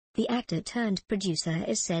The actor-turned-producer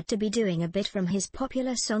is said to be doing a bit from his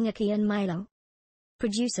popular song Aki and Milo.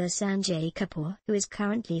 Producer Sanjay Kapoor, who is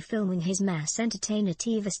currently filming his mass entertainer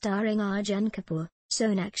Tevar starring Arjun Kapoor,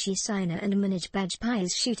 Sonakshi Sinha and Manoj Bajpayee,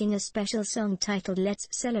 is shooting a special song titled Let's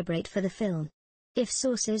Celebrate for the film. If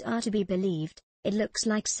sources are to be believed, it looks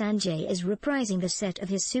like Sanjay is reprising the set of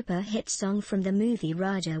his super hit song from the movie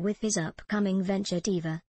Raja with his upcoming venture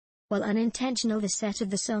Tevar. While unintentional, the set of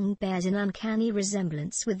the song bears an uncanny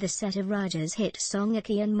resemblance with the set of Raja's hit song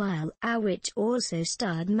Aki and Mile, which also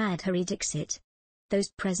starred Madhuri Dixit.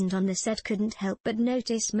 Those present on the set couldn't help but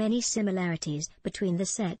notice many similarities between the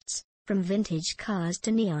sets, from vintage cars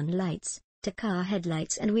to neon lights, to car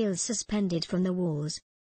headlights and wheels suspended from the walls.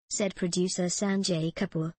 Said producer Sanjay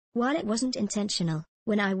Kapoor, "While it wasn't intentional,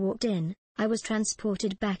 when I walked in, I was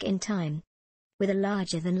transported back in time." With a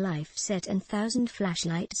larger-than-life set and 1,000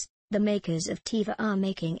 flashlights, the makers of Tevar are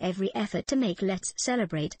making every effort to make Let's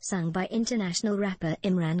Celebrate, sung by international rapper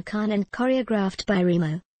Imran Khan and choreographed by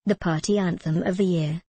Remo, the party anthem of the year.